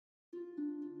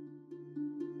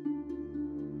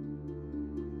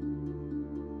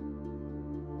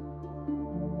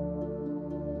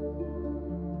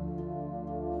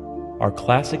Our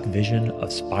classic vision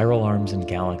of spiral arms and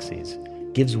galaxies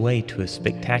gives way to a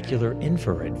spectacular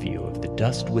infrared view of the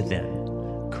dust within,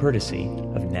 courtesy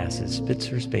of NASA's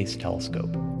Spitzer Space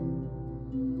Telescope.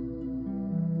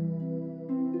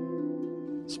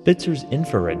 Spitzer's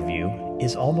infrared view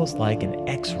is almost like an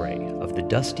X-ray of the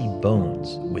dusty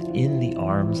bones within the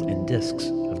arms and disks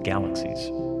of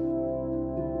galaxies.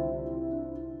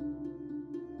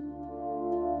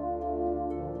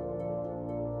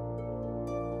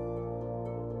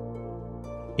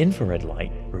 Infrared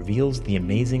light reveals the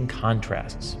amazing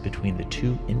contrasts between the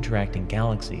two interacting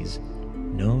galaxies,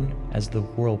 known as the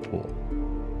whirlpool.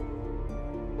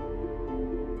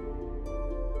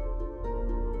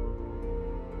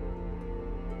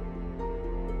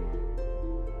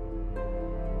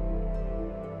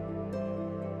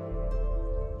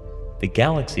 The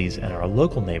galaxies in our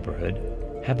local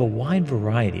neighborhood have a wide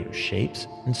variety of shapes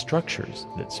and structures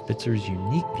that Spitzer's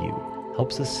unique view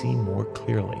helps us see more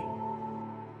clearly.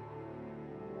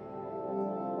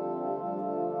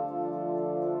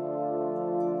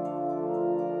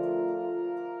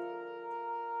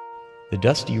 The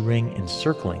dusty ring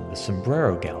encircling the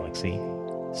Sombrero Galaxy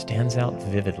stands out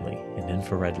vividly in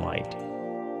infrared light.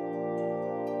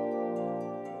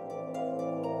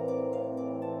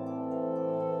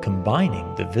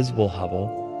 Combining the visible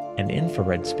Hubble and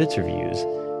infrared Spitzer views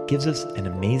gives us an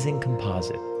amazing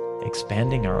composite,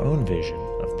 expanding our own vision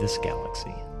of this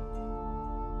galaxy.